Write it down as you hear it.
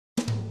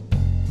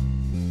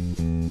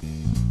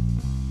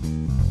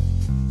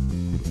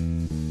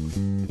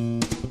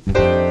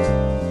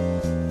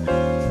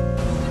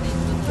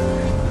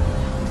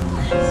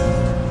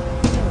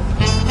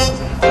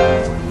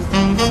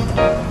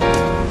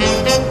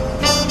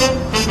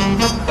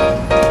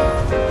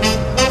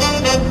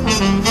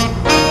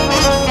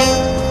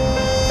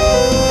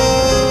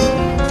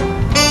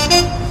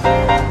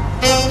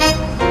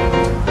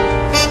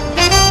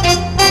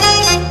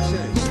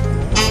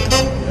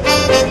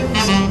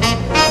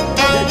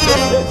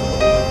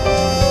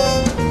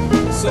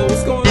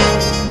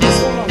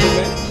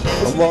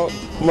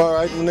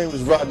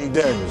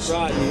Daniels.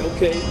 Rodney,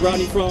 okay.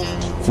 Rodney from?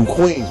 From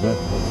Queens, man.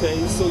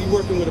 Okay, so you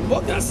working with a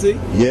book, I see.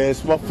 Yeah,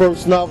 it's my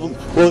first novel.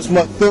 Well, it's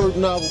my third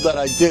novel that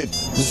I did.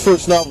 It's the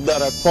first novel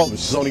that I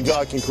published. Only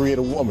God Can Create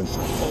a Woman.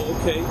 Oh,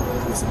 okay.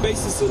 What's the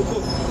basis of the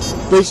book?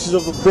 The basis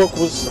of the book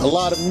was a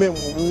lot of men,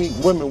 when we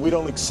meet women, we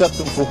don't accept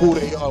them for who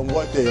they are and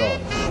what they are.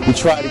 We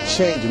try to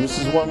change them. This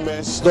is one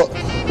man's story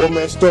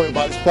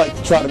about his plight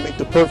to try to make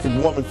the perfect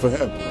woman for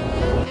him.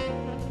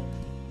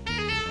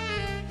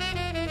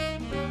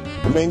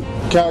 The main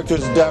character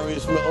is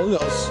Darius Miller, you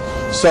know,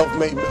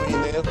 self-made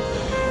millionaire.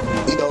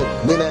 You know,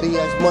 being that he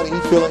has money, he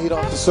feel like he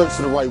don't have to search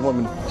for the right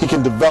woman. He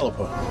can develop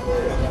her.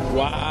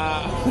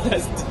 Wow,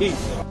 that's deep.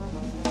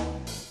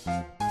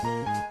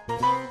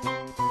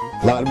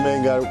 A lot of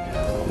men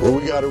what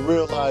we gotta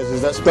realize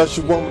is that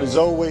special woman is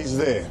always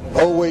there,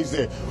 always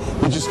there.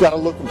 We just gotta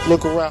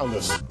look around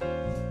us.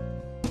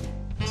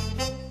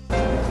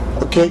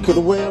 Okay, because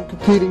the way I'm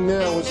competing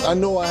now is I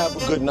know I have a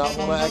good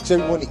novel, and I ask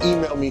everyone to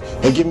email me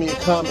and give me your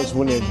comments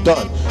when they're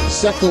done.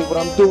 Secondly, what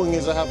I'm doing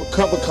is I have a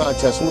cover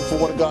contest. I'm looking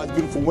for one of God's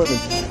beautiful women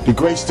to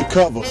grace the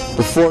cover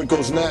before it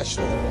goes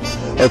national.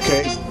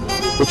 Okay?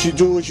 What you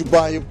do is you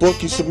buy your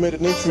book, you submit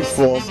an entry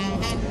form,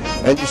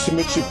 and you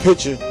submit your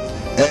picture,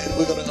 and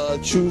we're going to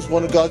choose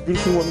one of God's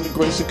beautiful women to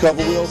grace the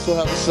cover. We also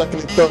have a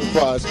second and third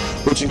prize,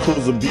 which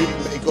includes a beauty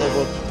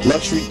makeover,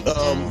 luxury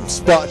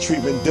spa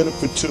treatment, dinner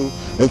for two,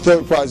 and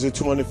third prize is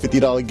a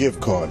 $250 gift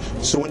card.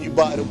 So when you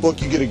buy the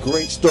book, you get a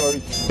great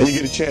story, and you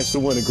get a chance to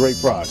win a great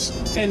prize.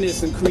 And there's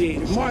some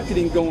creative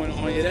marketing going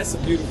on here. That's a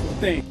beautiful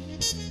thing.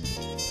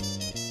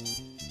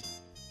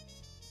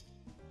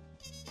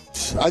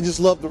 I just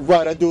love to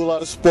write. I do a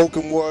lot of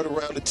spoken word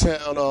around the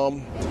town,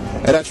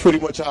 and that's pretty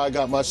much how I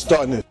got my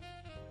start in it.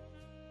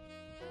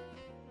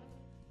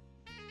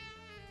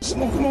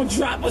 Come on,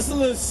 drop us a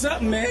little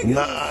something, man.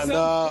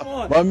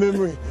 Nah. My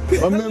memory's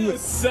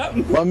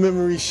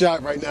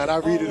shot right now, and I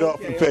read it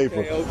off the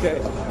paper.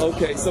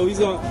 Okay. So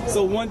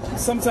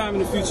sometime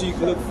in the future you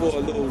can look for a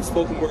little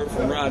spoken word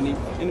from Rodney.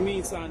 In the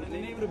meantime, the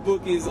name of the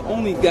book is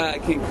Only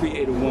God Can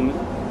Create a Woman,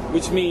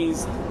 which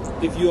means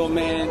if you're a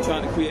man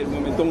trying to create a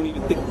woman, don't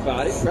even think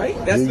about it, right?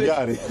 You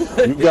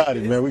got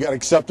it, man. We got to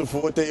accept them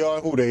for what they are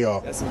and who they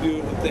are. That's a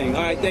beautiful thing.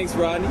 All right, thanks,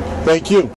 Rodney. Thank you.